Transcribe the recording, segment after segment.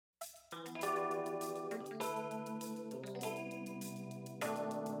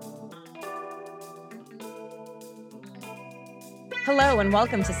Hello and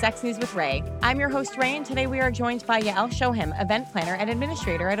welcome to Sex News with Ray. I'm your host, Ray, and today we are joined by Yael Shoham, event planner and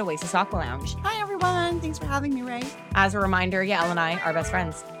administrator at Oasis Aqua Lounge. Hi, everyone. Thanks for having me, Ray. As a reminder, Yael and I are best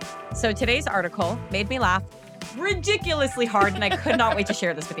friends. So today's article made me laugh ridiculously hard, and I could not wait to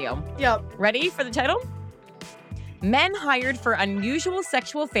share this with you. Yep. Ready for the title? Men hired for unusual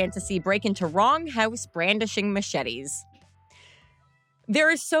sexual fantasy break into wrong house brandishing machetes. There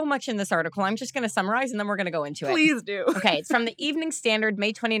is so much in this article. I'm just going to summarize and then we're going to go into it. Please do. Okay, it's from the Evening Standard,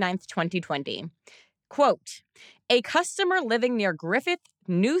 May 29th, 2020. Quote, a customer living near Griffith,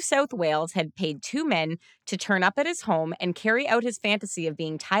 New South Wales had paid two men to turn up at his home and carry out his fantasy of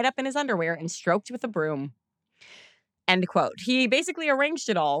being tied up in his underwear and stroked with a broom. End quote. He basically arranged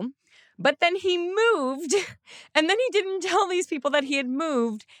it all. But then he moved, and then he didn't tell these people that he had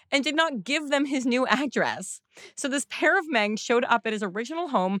moved and did not give them his new address. So this pair of men showed up at his original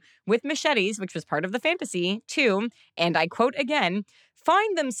home with machetes, which was part of the fantasy, to, and I quote again,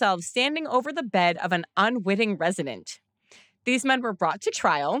 find themselves standing over the bed of an unwitting resident. These men were brought to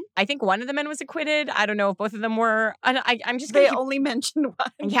trial. I think one of the men was acquitted. I don't know if both of them were. I'm just going to only mentioned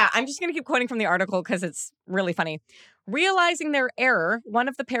one. Yeah, I'm just going to keep quoting from the article because it's really funny. Realizing their error, one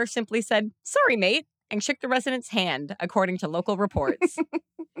of the pair simply said, sorry, mate, and shook the resident's hand, according to local reports.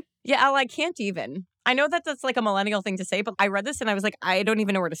 Yeah, Al, I can't even. I know that that's like a millennial thing to say, but I read this and I was like, I don't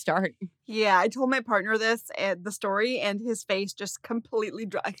even know where to start. Yeah, I told my partner this and the story, and his face just completely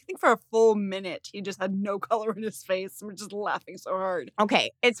dry. I think for a full minute, he just had no color in his face. We're just laughing so hard.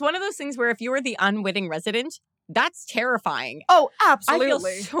 Okay, it's one of those things where if you were the unwitting resident, that's terrifying. Oh,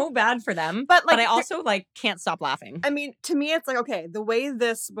 absolutely. I feel so bad for them, but I also can't stop laughing. I mean, to me, it's like, okay, the way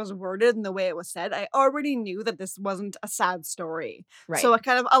this was worded and the way it was said, I already knew that this wasn't a sad story. Right. So I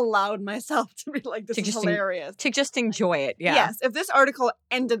kind of allowed myself to be like, this is hilarious. To just enjoy it, yeah. Yes, if this article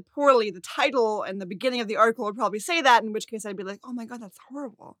ended poorly, the title and the beginning of the article would probably say that, in which case I'd be like, oh my God, that's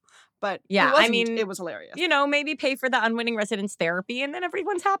horrible. But yeah, it was hilarious. You know, maybe pay for the unwitting resident's therapy and then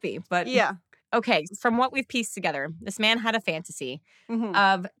everyone's happy. But yeah. Okay, from what we've pieced together, this man had a fantasy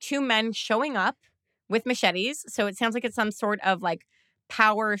of two men showing up with machetes. So it sounds like it's some sort of like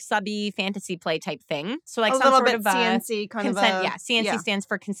power subby fantasy play type thing. So like a some little sort bit of CNC kind consent. of Yeah, CNC stands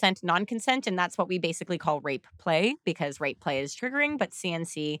for consent, non-consent, and that's what we basically call rape play because rape play is triggering, but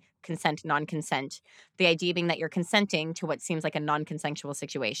CNC, consent, non-consent. The idea being that you're consenting to what seems like a non-consensual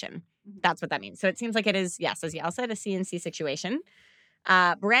situation. That's what that means. So it seems like it is, yes, as Yael said, a CNC situation.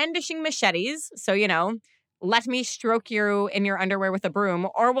 Brandishing machetes. So, you know, let me stroke you in your underwear with a broom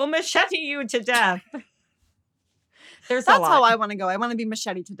or we'll machete you to death. That's how I want to go. I want to be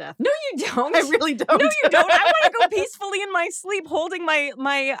machete to death. No, you don't. I really don't. No, you don't. I want to go peacefully in my sleep holding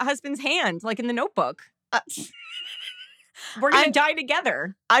my husband's hand, like in The Notebook. We're going to die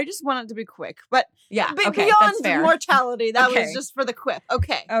together. I just want it to be quick. But yeah, okay, beyond that's fair. Mortality, that was just for the quip.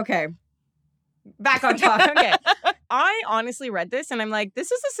 Okay. Okay. Back on top. Okay. I honestly read this and I'm like, this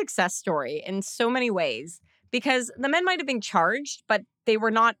is a success story in so many ways because the men might have been charged, but they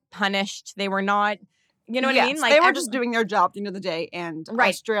were not punished. They were not, you know what I mean? Like they were just doing their job at the end of the day. And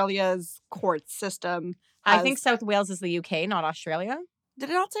Australia's court system. I think South Wales is the UK, not Australia. Did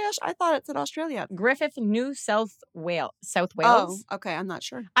it not say I thought it said Australia. Griffith, New South Wales. Oh, okay. I'm not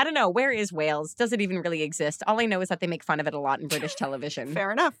sure. I don't know. Where is Wales? Does it even really exist? All I know is that they make fun of it a lot in British television.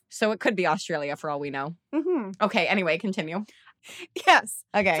 Fair enough. So it could be Australia for all we know. Mm-hmm. Okay. Anyway, continue. Yes.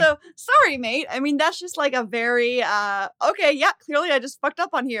 Okay. So, sorry, mate. I mean, that's just like a very, okay, yeah, clearly I just fucked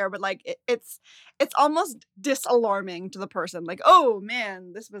up on here. But like, it's almost disalarming to the person. Like, oh,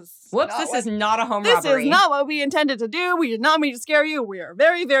 man, this was... Whoops, this is not a home robbery. This is not what we intended to do. We did not mean to scare you. We are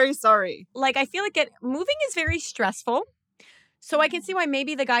very, very sorry. Like, I feel like moving is very stressful. So I can see why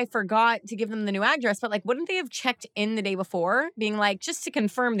maybe the guy forgot to give them the new address, but like, wouldn't they have checked in the day before, being like, just to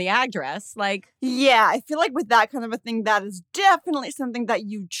confirm the address? Like, yeah, I feel like with that kind of a thing, that is definitely something that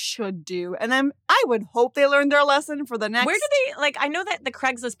you should do. And I would hope they learned their lesson for the next. Where do they, like, I know that the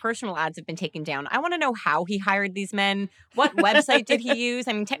Craigslist personal ads have been taken down. I want to know how he hired these men. What website did he use?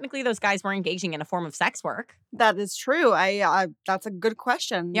 I mean, technically those guys were engaging in a form of sex work. That is true. That's a good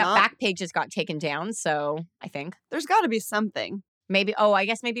question. Yeah, Backpages got taken down, so I think. There's got to be something. Maybe,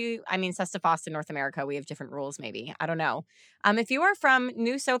 Sesta Foster, North America, we have different rules, maybe. I don't know. If you are from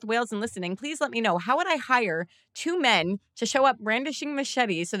New South Wales and listening, please let me know. How would I hire two men to show up brandishing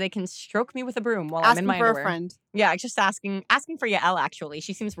machetes so they can stroke me with a broom while I'm in my underwear? Asking for a friend. Yeah, just asking for Yael, actually.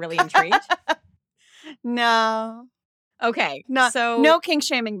 She seems really intrigued. No. Okay. No kink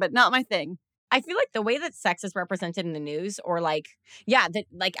shaming, but not my thing. I feel like the way that sex is represented in the news or like,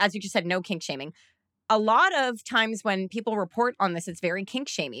 as you just said, no kink shaming. A lot of times when people report on this, it's very kink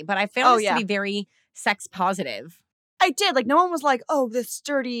shamey, but I found this to be very sex positive. I did. Like, no one was like, oh, this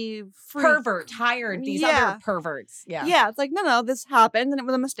sturdy freak. Pervert hired these other perverts. Yeah. Yeah, it's like, no, this happened and it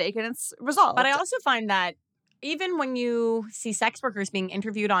was a mistake and it's resolved. But I also find that even when you see sex workers being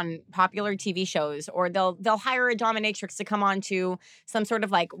interviewed on popular TV shows, or they'll hire a dominatrix to come on to some sort of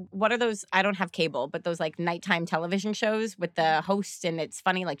like, what are those? I don't have cable, but those like nighttime television shows with the host and it's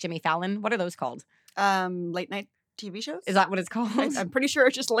funny, like Jimmy Fallon. What are those called? Late night TV shows? Is that what it's called? I'm pretty sure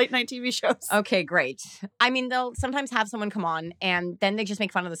it's just late night TV shows. Okay, great. I mean, they'll sometimes have someone come on and then they just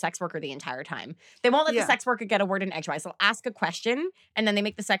make fun of the sex worker the entire time. They won't let the sex worker get a word in edgewise. They'll ask a question and then they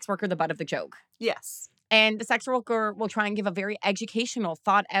make the sex worker the butt of the joke. Yes. And the sex worker will try and give a very educational,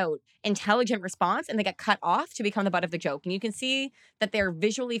 thought out, intelligent response, and they get cut off to become the butt of the joke. And you can see that they're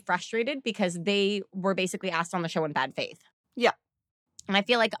visually frustrated because they were basically asked on the show in bad faith. Yeah. And I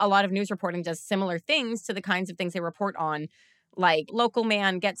feel like a lot of news reporting does similar things to the kinds of things they report on, like local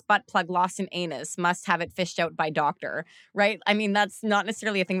man gets butt plug lost in anus, must have it fished out by doctor, right? I mean, that's not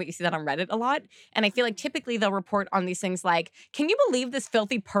necessarily a thing that you see that on Reddit a lot. And I feel like typically they'll report on these things like, can you believe this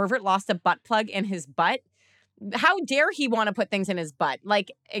filthy pervert lost a butt plug in his butt? How dare he want to put things in his butt?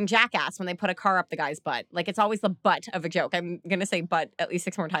 Like in Jackass, when they put a car up the guy's butt. Like it's always the butt of a joke. I'm going to say butt at least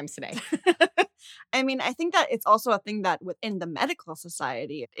 6 more times today. I mean, I think that it's also a thing that within the medical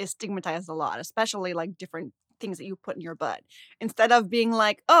society is stigmatized a lot, especially like different things that you put in your butt. Instead of being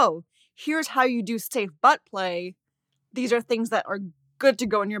like, oh, here's how you do safe butt play. These are things that are good to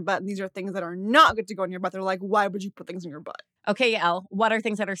go in your butt, and these are things that are not good to go in your butt. They're like, why would you put things in your butt? Okay, Elle, what are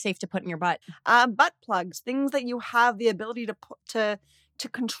things that are safe to put in your butt? Butt plugs, things that you have the ability to put to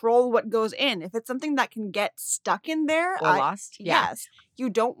control what goes in. If it's something that can get stuck in there, Or lost? Yeah. yes,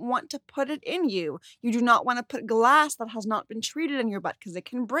 you don't want to put it in you. You do not want to put glass that has not been treated in your butt because it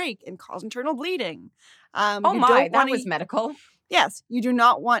can break and cause internal bleeding. Oh my, that was medical. Yes, you do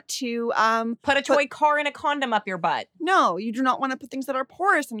not want to Put a toy car and a condom up your butt. no, you do not want to put things that are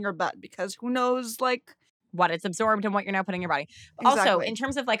porous in your butt because who knows, like, What it's absorbed and what you're now putting in your body. Also, Exactly. in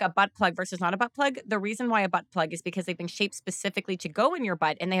terms of like a butt plug versus not a butt plug, the reason why a butt plug is because they've been shaped specifically to go in your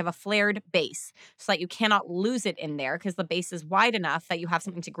butt and they have a flared base so that you cannot lose it in there because the base is wide enough that you have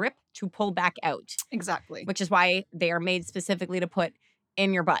something to grip to pull back out, exactly. which is why they are made specifically to put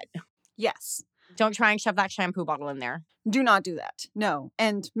in your butt. Yes. Don't try and shove that shampoo bottle in there. Do not do that. No.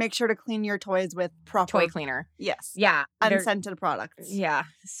 And make sure to clean your toys with proper Toy cleaner. Yes. Yeah. Unscented products. Yeah,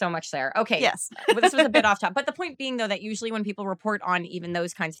 so much there. Okay. Yes. Well, this was a bit off top. But the point being, though, that usually when people report on even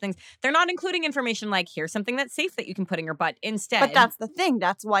those kinds of things, they're not including information like, here's something that's safe that you can put in your butt instead. But that's the thing.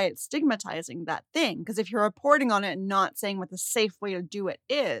 That's why it's stigmatizing that thing. Because if you're reporting on it and not saying what the safe way to do it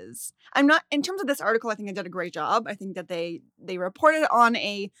is, I'm not, in terms of this article, I think they did a great job. I think that they reported on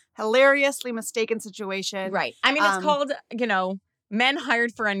a hilariously mistaken situation. Right. I mean, it's called, men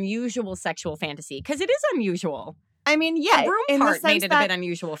hired for unusual sexual fantasy because it is unusual. I mean, yeah. The broom in the part made sense it a bit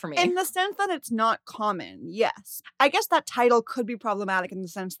unusual for me. In the sense that it's not common, yes. I guess that title could be problematic in the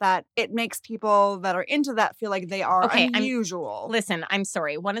sense that it makes people that are into that feel like they are unusual. Listen, I'm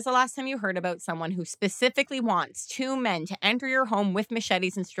sorry. When is the last time you heard about someone who specifically wants 2 men to enter your home with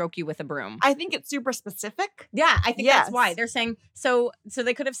machetes and stroke you with a broom? I think it's super specific. Yeah, I think that's why. They're saying, so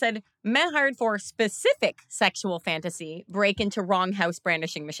they could have said, men hired for specific sexual fantasy break into wrong house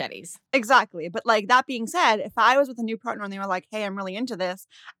brandishing machetes. Exactly. But like that being said, if I was with a new partner and they were like, hey, I'm really into this,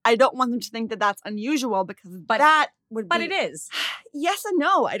 I don't want them to think that that's unusual because that would be... But it is. Yes and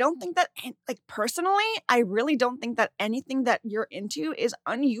no. I don't think that, like, personally, I really don't think that anything that you're into is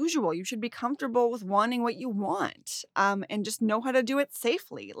unusual. You should be comfortable with wanting what you want, and just know how to do it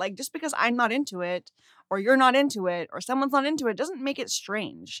safely. Like, just because I'm not into it, or you're not into it, or someone's not into it, doesn't make it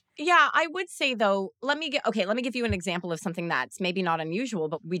strange. Yeah, I would say, though, let me give you an example of something that's maybe not unusual,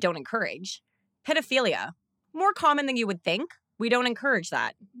 but we don't encourage. Pedophilia. More common than you would think. We don't encourage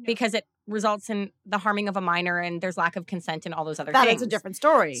that because it results in the harming of a minor and there's lack of consent and all those other things. That is a different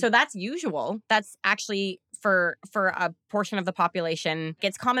story. So that's usual. That's actually for a portion of the population.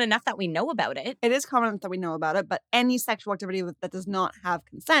 It's common enough that we know about it. It is common enough that we know about it, but any sexual activity that does not have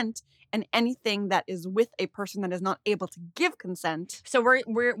consent and anything that is with a person that is not able to give consent. So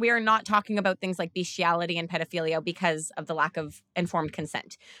we are not talking about things like bestiality and pedophilia because of the lack of informed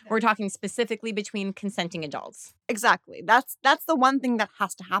consent. We're talking specifically between consenting adults. Exactly. That's the one thing that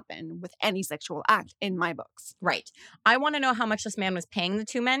has to happen with any sexual act in my books. Right. I want to know how much this man was paying the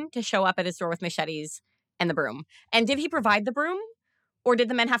 2 men to show up at his door with machetes and the broom. And did he provide the broom? Or did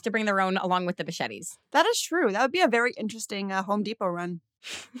the men have to bring their own along with the machetes? That is true. That would be a very interesting Home Depot run.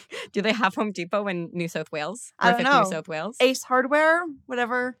 Do they have Home Depot in New South Wales? I don't know. New South Wales? Ace Hardware,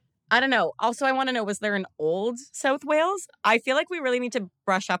 whatever. I don't know. Also, I want to know, was there an old South Wales? I feel like we really need to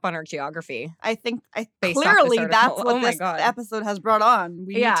brush up on our geography. I think Based off this clearly article. that's Oh what my this God. episode has brought on.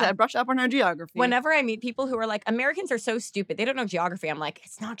 We Yeah. need to brush up on our geography. Whenever I meet people who are like, Americans are so stupid, they don't know geography, I'm like,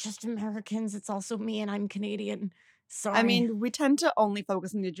 it's not just Americans, it's also me and I'm Canadian. Sorry. I mean, we tend to only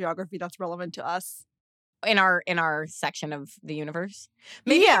focus on the geography that's relevant to us. in our section of the universe.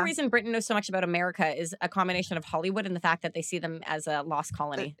 Maybe Yeah. the reason Britain knows so much about America is a combination of Hollywood and the fact that they see them as a lost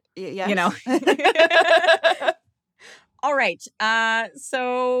colony. Yes. You know? All right.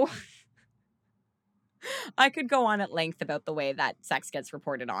 So I could go on at length about the way that sex gets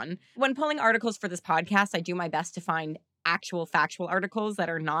reported on. When pulling articles for this podcast, I do my best to find actual factual articles that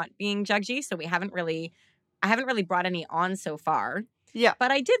are not being judgy. So I haven't really brought any on so far. Yeah.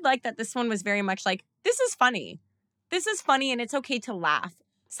 But I did like that this one was very much like, this is funny. This is funny and it's okay to laugh.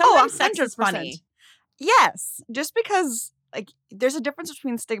 Sometimes sex is 100%. funny. Yes. Just because there's a difference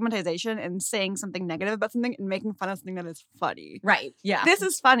between stigmatization and saying something negative about something and making fun of something that is funny. Right. Yeah. This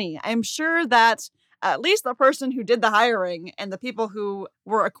is funny. I'm sure that at least the person who did the hiring and the people who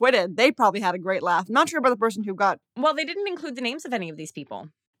were acquitted, they probably had a great laugh. Not sure about the person who got... Well, they didn't include the names of any of these people.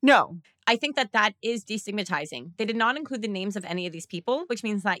 No. I think that is destigmatizing. They did not include the names of any of these people, which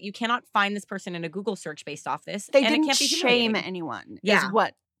means that you cannot find this person in a Google search based off this. They and didn't it can't be shame humiliating. anyone, Yeah. is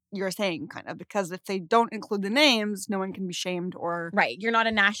what you're saying, kind of. Because if they don't include the names, no one can be shamed or... Right. You're not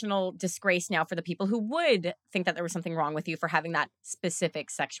a national disgrace now for the people who would think that there was something wrong with you for having that specific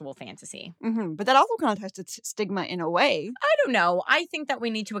sexual fantasy. Mm-hmm. But that also kind of ties to stigma in a way. I don't know. I think that we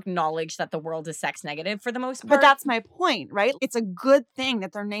need to acknowledge that the world is sex negative for the most part. But that's my point, right? It's a good thing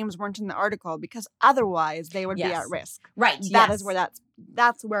that their names weren't in the article because otherwise they would be Yes. at risk. right. That yes. is where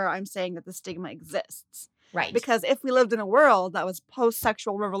that's where I'm saying that the stigma exists. right. Because if we lived in a world that was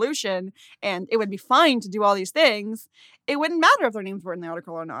post-sexual revolution and it would be fine to do all these things, it wouldn't matter if their names were in the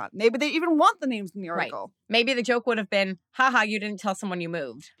article or not. Maybe they even want the names in the Right. article. Maybe the joke would have been, haha, you didn't tell someone you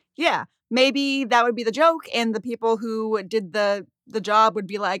moved. Yeah. Maybe that would be the joke and the people who did the job would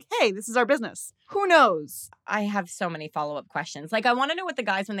be like, hey, this is our business. Who knows? I have so many follow-up questions. Like, I want to know what the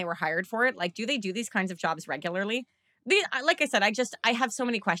guys, when they were hired for it, like, do they do these kinds of jobs regularly? Like I said, I have so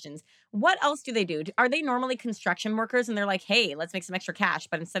many questions. What else do they do? Are they normally construction workers and they're like, hey, let's make some extra cash,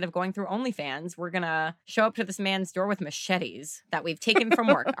 but instead of going through OnlyFans, we're going to show up to this man's door with machetes that we've taken from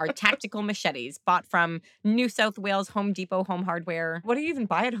work, our tactical machetes bought from New South Wales Home Depot Home Hardware. What do you even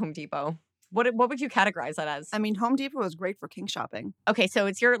buy at Home Depot? What would you categorize that as? I mean, Home Depot is great for kink shopping. Okay, so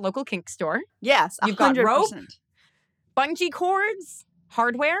it's your local kink store. Yes, You've got 100%. rope? Bungee cords?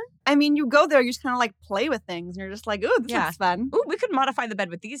 Hardware? I mean, you go there, you just kind of like play with things, and you're just like, ooh, this Yeah. looks fun. Ooh, we could modify the bed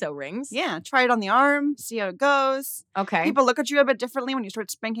with these O-rings. Yeah, try it on the arm, see how it goes. Okay. People look at you a bit differently when you start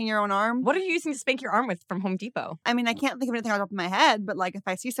spanking your own arm. What are you using to spank your arm with from Home Depot? I mean, I can't think of anything off the top of my head, but like if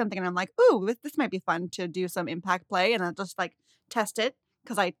I see something and I'm like, ooh, this might be fun to do some impact play, and I'll just like test it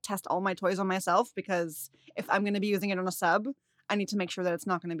because I test all my toys on myself because if I'm going to be using it on a sub, I need to make sure that it's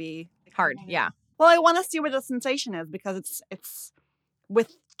not going to be Hard, yeah. Well, I want to see what the sensation is because it's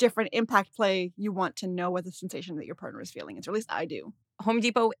with different impact play, you want to know what the sensation that your partner is feeling is, or at least I do. Home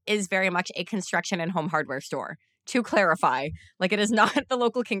Depot is very much a construction and home hardware store. To clarify, like it is not the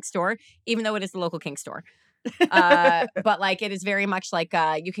local kink store, even though it is the local kink store. But like it is very much like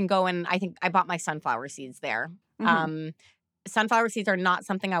you can go and I think I bought my sunflower seeds there. Mhm. Sunflower seeds are not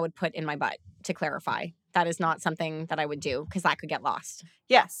something I would put in my butt, to clarify. That is not something that I would do because that could get lost.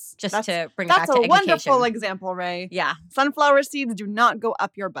 Yes. Just that's, to bring it back that's to a education. wonderful example, Ray. Yeah. Sunflower seeds do not go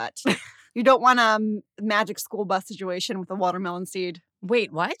up your butt. You don't want a magic school bus situation with a watermelon seed.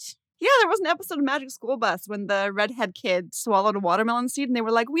 Wait, what? Yeah, there was an episode of Magic School Bus when the redhead kid swallowed a watermelon seed and they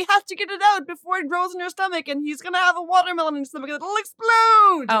were like, we have to get it out before it grows in your stomach and he's going to have a watermelon in his stomach and it'll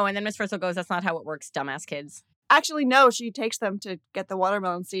explode. Oh, and then Miss Frizzle goes, that's not how it works, dumbass kids. Actually, no, she takes them to get the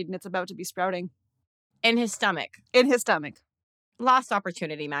watermelon seed and it's about to be sprouting. In his stomach. In his stomach. Lost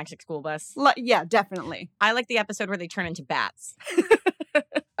opportunity, Magic School Bus. Yeah, definitely. I like the episode where they turn into bats.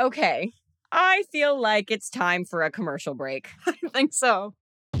 Okay. I feel like it's time for a commercial break. I think so.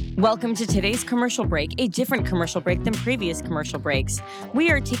 Welcome to today's commercial break, a different commercial break than previous commercial breaks. We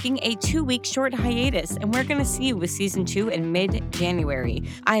are taking a 2-week short hiatus, and we're going to see you with season 2 in mid-January.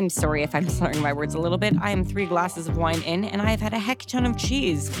 I'm sorry if I'm slurring my words a little bit. I am 3 glasses of wine in, and I've had a heck ton of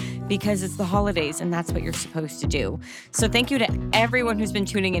cheese because it's the holidays, and that's what you're supposed to do. So thank you to everyone who's been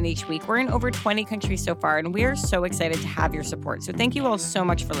tuning in each week. We're in over 20 countries so far, and we are so excited to have your support. So thank you all so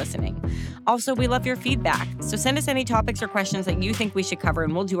much for listening. Also, we love your feedback. So send us any topics or questions that you think we should cover,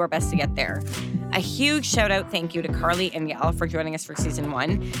 and we'll do our best to get there. a huge shout out thank you to Carly and Yael for joining us for season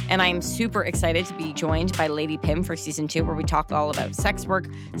 1. And I'm super excited to be joined by Lady Pim for season 2, where we talk all about sex work,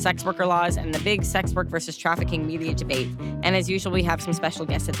 sex worker laws, and the big sex work versus trafficking media debate. And as usual, we have some special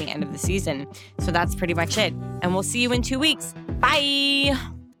guests at the end of the season. So that's pretty much it. And we'll see you in 2 weeks. Bye.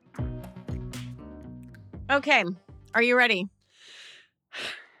 Okay. Are you ready?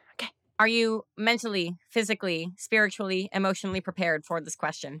 Are you mentally, physically, spiritually, emotionally prepared for this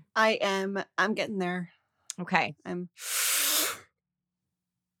question? I am. I'm getting there. Okay. That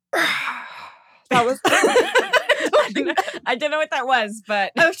was... I don't know what that was,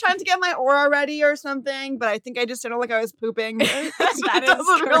 but... I was trying to get my aura ready or something, but I think I just sounded like I was pooping. That is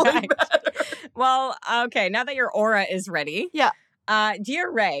correct. Well, okay, now that your aura is ready. Yeah. Dear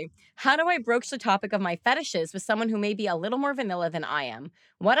Ray, how do I broach the topic of my fetishes with someone who may be a little more vanilla than I am?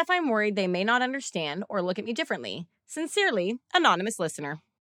 What if I'm worried they may not understand or look at me differently? Sincerely, anonymous listener.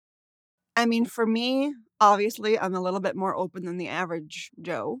 I mean, for me, obviously, I'm a little bit more open than the average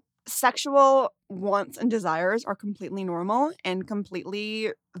Joe. Sexual wants and desires are completely normal and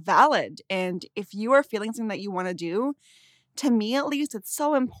completely valid. And if you are feeling something that you want to do, to me, at least, it's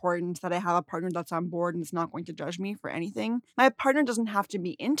so important that I have a partner that's on board and is not going to judge me for anything. My partner doesn't have to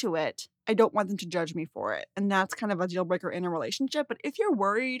be into it. I don't want them to judge me for it. And that's kind of a deal breaker in a relationship. But if you're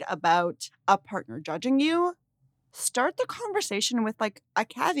worried about a partner judging you, start the conversation with like a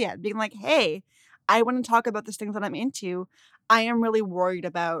caveat, being like, hey, I want to talk about this thing that I'm into. I am really worried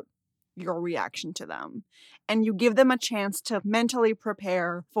about your reaction to them. And you give them a chance to mentally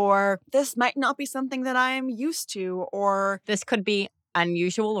prepare for this might not be something that I am used to, or this could be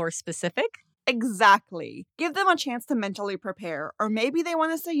unusual or specific. Exactly. Give them a chance to mentally prepare. Or maybe they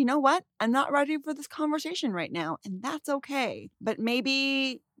want to say, you know what? I'm not ready for this conversation right now. And that's okay. But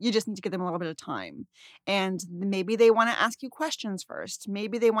maybe you just need to give them a little bit of time. And maybe they want to ask you questions first.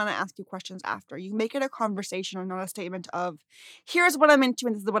 Maybe they want to ask you questions after. You make it a conversation and not a statement of, here's what I'm into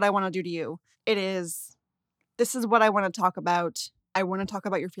and this is what I want to do to you. It is, this is what I want to talk about. I want to talk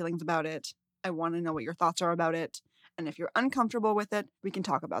about your feelings about it. I want to know what your thoughts are about it. And if you're uncomfortable with it, we can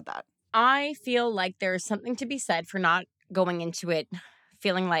talk about that. I feel like there's something to be said for not going into it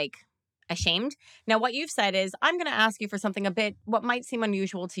feeling like ashamed. Now, what you've said is, I'm going to ask you for something a bit, what might seem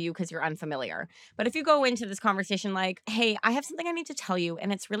unusual to you because you're unfamiliar. But if you go into this conversation like, hey, I have something I need to tell you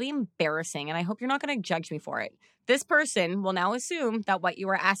and it's really embarrassing and I hope you're not going to judge me for it. This person will now assume that what you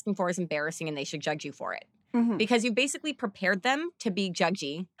are asking for is embarrassing and they should judge you for it. Mm-hmm. Because you basically prepared them to be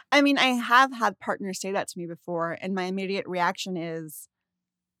judgy. I mean, I have had partners say that to me before and my immediate reaction is,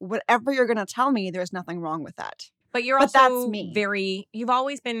 whatever you're going to tell me, there's nothing wrong with that. But you're also you've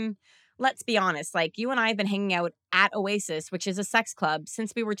always been, let's be honest, like you and I have been hanging out at Oasis, which is a sex club,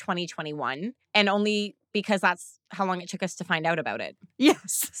 since we were 2021. And only because that's how long it took us to find out about it.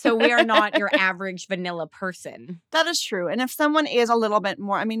 Yes. So we are not your average vanilla person. That is true. And if someone is a little bit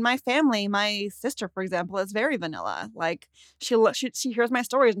more, I mean, my family, my sister, for example, is very vanilla. Like she hears my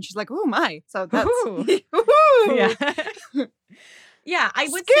stories and she's like, oh my. So that's, yeah. Yeah, I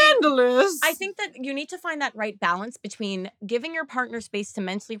would Scandalous. say, I think that you need to find that right balance between giving your partner space to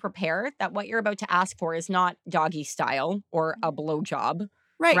mentally prepare that what you're about to ask for is not doggy style or a blowjob.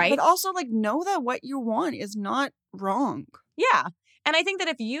 Right. But also like know that what you want is not wrong. Yeah. And I think that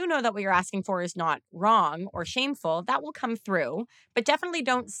if you know that what you're asking for is not wrong or shameful, that will come through. But definitely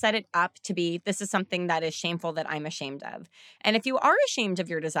don't set it up to be, this is something that is shameful that I'm ashamed of. And if you are ashamed of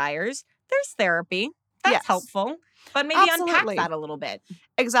your desires, there's therapy. That's helpful. But maybe unpack that a little bit.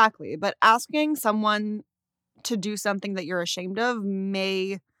 Exactly. But asking someone to do something that you're ashamed of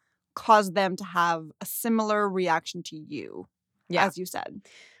may cause them to have a similar reaction to you, as you said.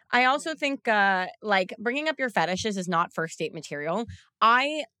 I also think like bringing up your fetishes is not first date material.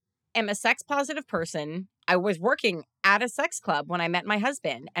 I am a sex positive person. I was working at a sex club when I met my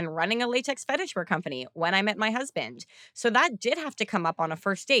husband and running a latex fetish wear company when I met my husband. So that did have to come up on a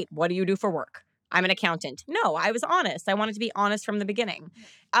first date. What do you do for work? I'm an accountant. No, I was honest. I wanted to be honest from the beginning.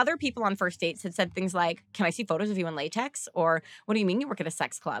 Other people on first dates had said things like, can I see photos of you in latex? Or what do you mean you work at a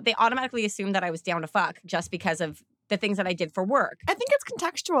sex club? They automatically assumed that I was down to fuck just because of the things that I did for work. I think it's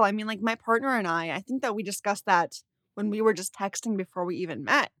contextual. I mean, like my partner and I think that we discussed that when we were just texting before we even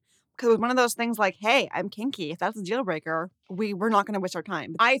met. Because it was one of those things like, hey, I'm kinky. If that's a deal breaker, we're not going to waste our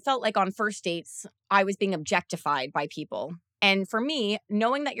time. I felt like on first dates, I was being objectified by people. And for me,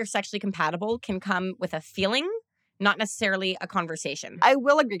 knowing that you're sexually compatible can come with a feeling, not necessarily a conversation. I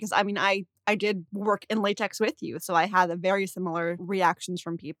will agree because I mean, I did work in latex with you, so I had a very similar reactions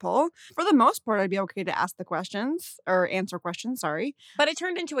from people. For the most part, I'd be okay to ask the questions or answer questions, sorry. But it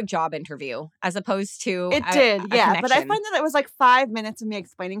turned into a job interview as opposed to It a did, yeah. But I connection. find that it was like 5 minutes of me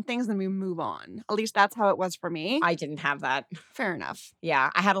explaining things and we move on. At least that's how it was for me. I didn't have that. Fair enough. Yeah,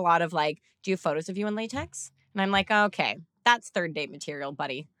 I had a lot of like, do you have photos of you in latex? And I'm like, okay, that's third date material,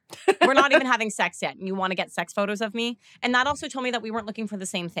 buddy. We're not even having sex yet, and you want to get sex photos of me? And that also told me that we weren't looking for the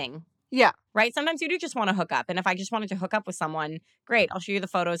same thing. Yeah. Right? Sometimes you do just want to hook up. And if I just wanted to hook up with someone, great, I'll show you the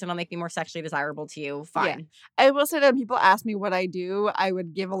photos and it'll make me more sexually desirable to you. Fine. I will say that when people ask me what I do, I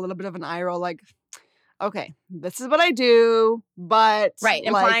would give a little bit of an eye roll like, okay, this is what I do, but Right.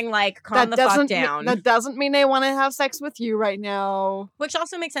 Implying like calm the fuck down. That doesn't mean I want to have sex with you right now. Which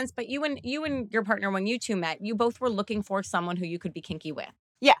also makes sense. But you and your partner, when you two met, you both were looking for someone who you could be kinky with.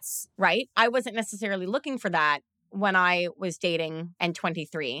 Yes. Right? I wasn't necessarily looking for that when I was dating and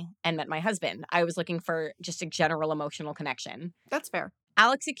 23 and met my husband. I was looking for just a general emotional connection. That's fair.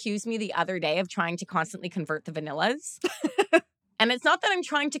 Alex accused me the other day of trying to constantly convert the vanillas. And it's not that I'm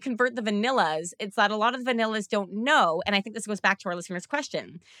trying to convert the vanillas. It's that a lot of the vanillas don't know. And I think this goes back to our listener's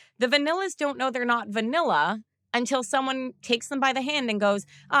question. The vanillas don't know they're not vanilla until someone takes them by the hand and goes,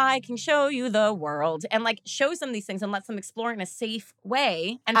 I can show you the world. And like shows them these things and lets them explore in a safe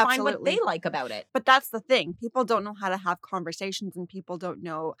way and find what they like about it. But that's the thing. People don't know how to have conversations and people don't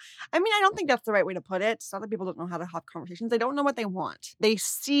know. I mean, I don't think that's the right way to put it. It's not that people don't know how to have conversations. They don't know what they want. They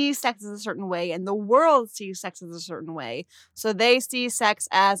see sex as a certain way and the world sees sex as a certain way. So they see sex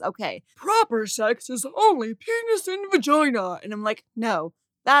as, okay, proper sex is only penis and vagina. And I'm like, no,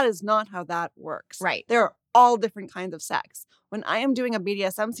 that is not how that works. Right. There are all different kinds of sex. When I am doing a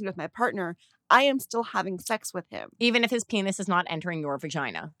BDSM scene with my partner, I am still having sex with him. Even if his penis is not entering your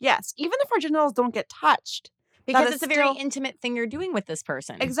vagina. Yes. Even if our genitals don't get touched. Because it's a very intimate thing you're doing with this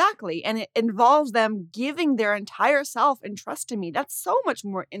person. Exactly. And it involves them giving their entire self and trust to me. That's so much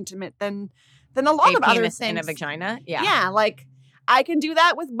more intimate than a lot of other things. A penis in a vagina? Yeah. Yeah, like I can do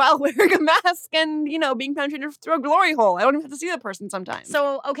that while wearing a mask and, being penetrated through a glory hole. I don't even have to see the person sometimes.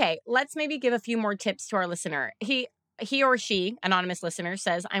 So, okay, let's maybe give a few more tips to our listener. He or she, anonymous listener,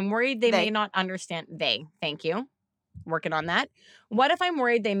 says, I'm worried they may not understand. Thank you. Working on that. What if I'm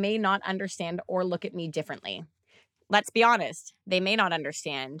worried they may not understand or look at me differently? Let's be honest. They may not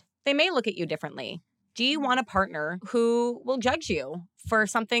understand. They may look at you differently. Do you want a partner who will judge you for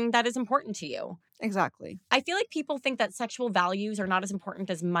something that is important to you? Exactly. I feel like people think that sexual values are not as important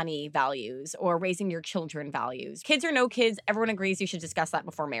as money values or raising your children values. Kids or no kids, everyone agrees you should discuss that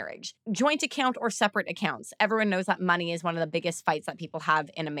before marriage. Joint account or separate accounts. Everyone knows that money is one of the biggest fights that people have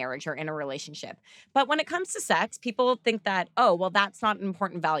in a marriage or in a relationship. But when it comes to sex, people think that, oh, well, that's not an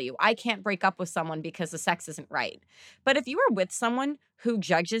important value. I can't break up with someone because the sex isn't right. But if you are with someone who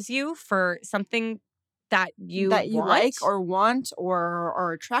judges you for something that you like or want or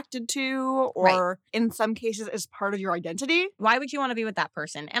are attracted to or in some cases is part of your identity. Why would you want to be with that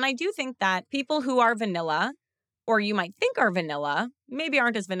person? And I do think that people who are vanilla or you might think are vanilla maybe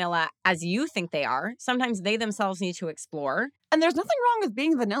aren't as vanilla as you think they are. Sometimes they themselves need to explore. And there's nothing wrong with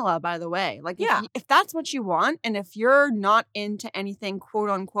being vanilla, by the way. Like, if that's what you want and if you're not into anything quote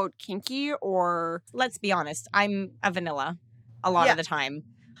unquote kinky or... Let's be honest, I'm a vanilla a lot of the time.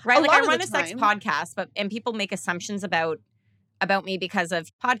 Right, like I run a sex podcast, and people make assumptions about me because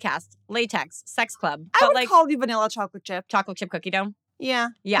of podcast, latex, sex club. I would call you vanilla chocolate chip cookie dough. Yeah,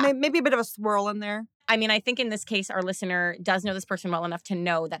 maybe a bit of a swirl in there. I mean, I think in this case, our listener does know this person well enough to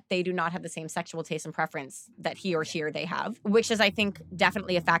know that they do not have the same sexual taste and preference that he or she or they have, which is, I think,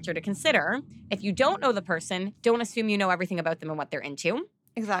 definitely a factor to consider. If you don't know the person, don't assume you know everything about them and what they're into.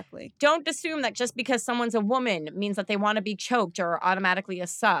 Exactly. Don't assume that just because someone's a woman means that they want to be choked or automatically a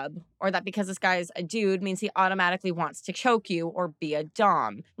sub, or that because this guy's a dude means he automatically wants to choke you or be a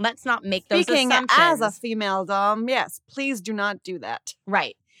dom. Let's not make those assumptions. Speaking as a female dom, yes, please do not do that.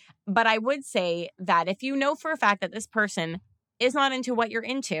 Right. But I would say that if you know for a fact that this person is not into what you're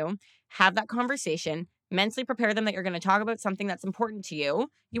into, have that conversation. Mentally prepare them that you're going to talk about something that's important to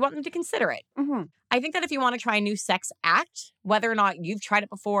you. You want them to consider it. Mm-hmm. I think that if you want to try a new sex act, whether or not you've tried it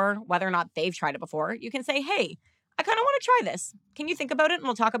before, whether or not they've tried it before, you can say, hey, I kind of want to try this. Can you think about it and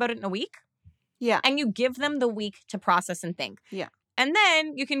we'll talk about it in a week? Yeah. And you give them the week to process and think. Yeah. And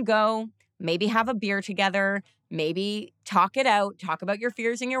then you can go maybe have a beer together, maybe talk it out, talk about your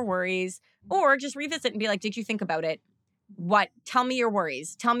fears and your worries, or just revisit and be like, did you think about it? Tell me your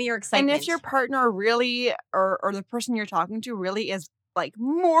worries. Tell me your excitement. And if your partner really, or the person you're talking to really is like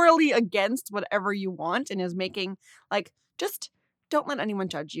morally against whatever you want and is making like just don't let anyone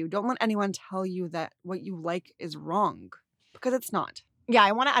judge you. Don't let anyone tell you that what you like is wrong, because it's not. Yeah,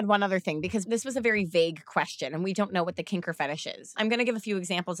 I want to add one other thing because this was a very vague question and we don't know what the kink or fetish is. I'm going to give a few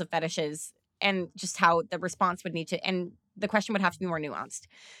examples of fetishes and just how the response would need to, and the question would have to be more nuanced.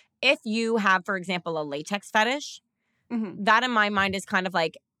 If you have, for example, a latex fetish, that in my mind is kind of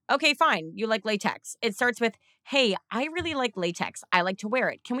like, okay, fine, you like latex. It starts with, hey, I really like latex. I like to wear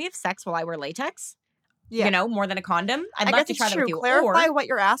it. Can we have sex while I wear latex? Yeah. You know, more than a condom. I'd I love guess to it's try that true. with you. Clarify Or, what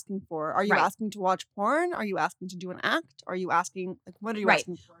you're asking for. Are you Right. asking to watch porn? Are you asking to do an act? Are you asking, like, what are you Right.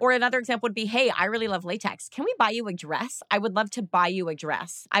 asking for? Or another example would be, hey, I really love latex. Can we buy you a dress? I would love to buy you a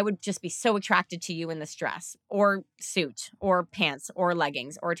dress. I would just be so attracted to you in this dress or suit or pants or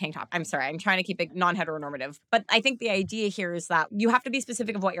leggings or tank top. I'm sorry, I'm trying to keep it non-heteronormative. But I think the idea here is that you have to be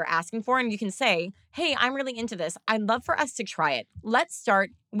specific of what you're asking for. And you can say, hey, I'm really into this. I'd love for us to try it. Let's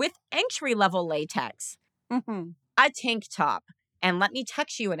start with entry-level latex. A tank top, and let me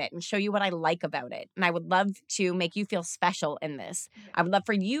touch you in it and show you what I like about it. And I would love to make you feel special in this. I would love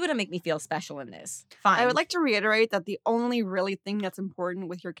for you to make me feel special in this. Fine. I would like to reiterate that the only really thing that's important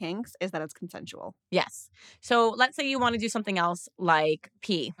with your kinks is that it's consensual. Yes. So let's say you want to do something else like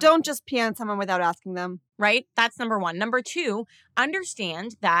pee. Don't just pee on someone without asking them. Right? That's number one. Number two,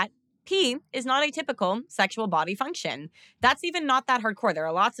 understand that pee is not a typical sexual body function. That's even not that hardcore. There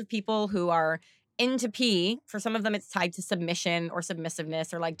are lots of people who are into pee. For some of them, it's tied to submission or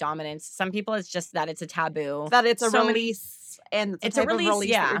submissiveness or like dominance. Some people, it's just that it's a taboo. That it's a So many- release, and It's the a type release, of release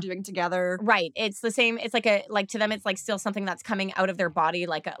yeah. that you're doing together. Right. It's the same. It's like to them, it's like still something that's coming out of their body.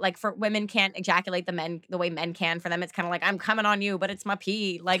 Like for women can't ejaculate the way men can. For them, it's kind of like, I'm coming on you, but it's my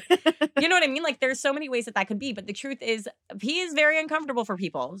pee. Like, you know what I mean? Like there's so many ways that could be. But the truth is pee is very uncomfortable for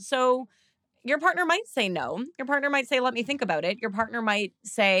people. So your partner might say no. Your partner might say, let me think about it. Your partner might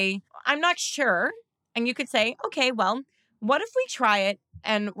say, I'm not sure. And you could say, okay, well, what if we try it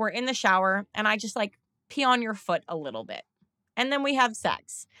and we're in the shower and I just like pee on your foot a little bit? And then we have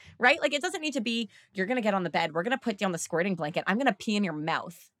sex, right? Like it doesn't need to be, you're going to get on the bed. We're going to put down the squirting blanket. I'm going to pee in your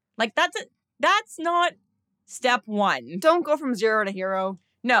mouth. Like that's not step one. Don't go from 0 to hero.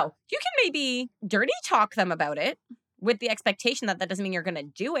 No, you can maybe dirty talk them about it with the expectation that doesn't mean you're going to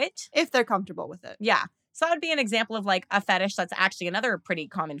do it. If they're comfortable with it. Yeah. So that would be an example of like a fetish that's actually another pretty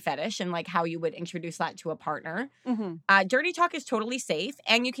common fetish and like how you would introduce that to a partner. Dirty talk is totally safe.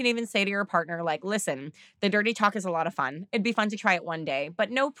 And you can even say to your partner, like, listen, the dirty talk is a lot of fun. It'd be fun to try it one day,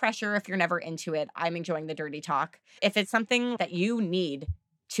 but no pressure if you're never into it. I'm enjoying the dirty talk. If it's something that you need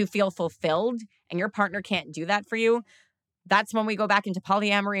to feel fulfilled and your partner can't do that for you, that's when we go back into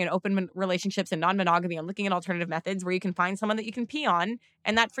polyamory and open relationships and non-monogamy and looking at alternative methods where you can find someone that you can pee on,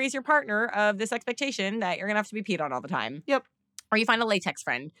 and that frees your partner of this expectation that you're going to have to be peed on all the time. Yep. Or you find a latex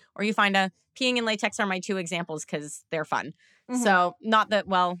friend, or you find peeing in latex are my two examples because they're fun. So not that,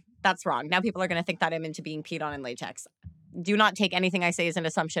 well, that's wrong. Now people are going to think that I'm into being peed on in latex. Do not take anything I say as an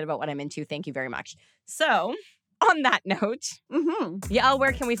assumption about what I'm into. Thank you very much. So on that note, Yael,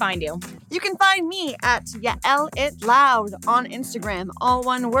 where can we find you? You can find me at Yael It Loud on Instagram. All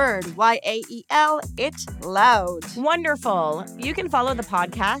one word, YAEL It Loud. Wonderful. You can follow the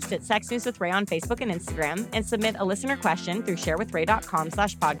podcast at Sex News with Ray on Facebook and Instagram and submit a listener question through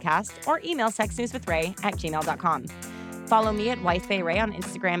sharewithray.com/podcast or email sexnewswithray@gmail.com. Follow me at Wife Bay Ray on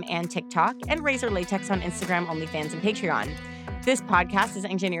Instagram and TikTok and Razor Latex on Instagram, OnlyFans, and Patreon. This podcast is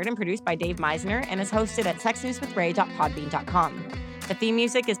engineered and produced by Dave Meisner and is hosted at sexnewswithray.podbean.com. The theme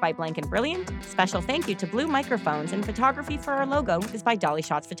music is by Blank and Brilliant. Special thank you to Blue Microphones, and photography for our logo is by Dolly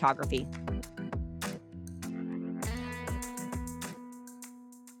Shots Photography.